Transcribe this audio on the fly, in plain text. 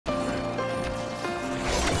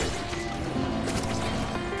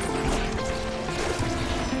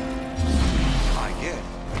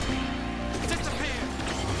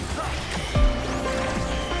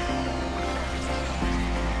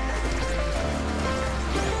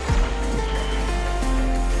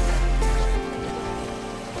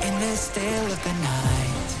still of the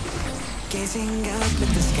night, gazing up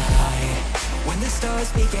at the sky. When the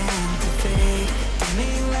stars began to fade,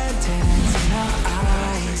 dimming lanterns in our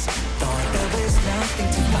eyes, thought there was nothing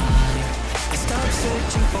to find. I stopped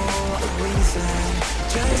searching for a reason,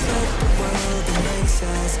 just let the world embrace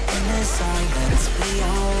us. In the silence we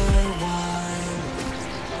are one.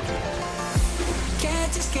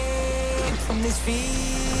 Can't escape from this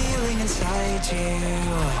feeling inside you.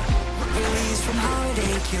 Release from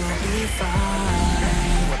heartache, you'll be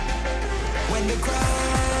fine. When the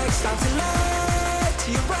cracks start to let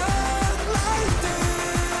you run right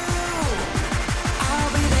through,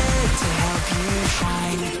 I'll be there to help you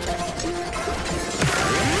shine.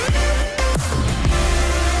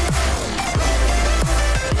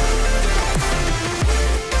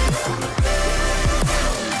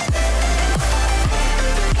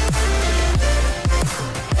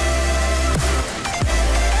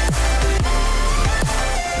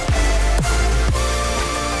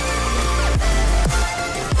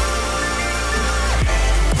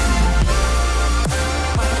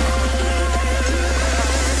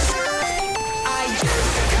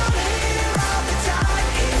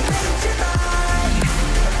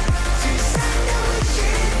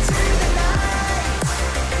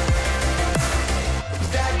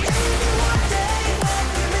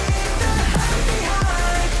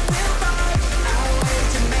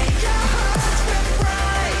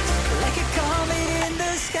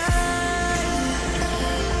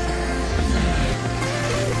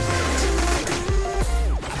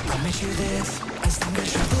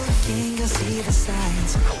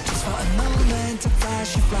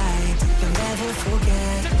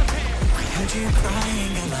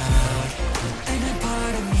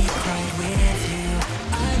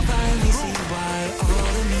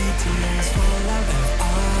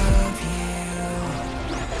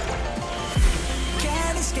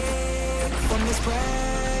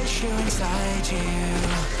 Inside you,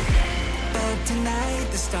 but tonight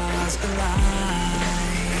the stars align.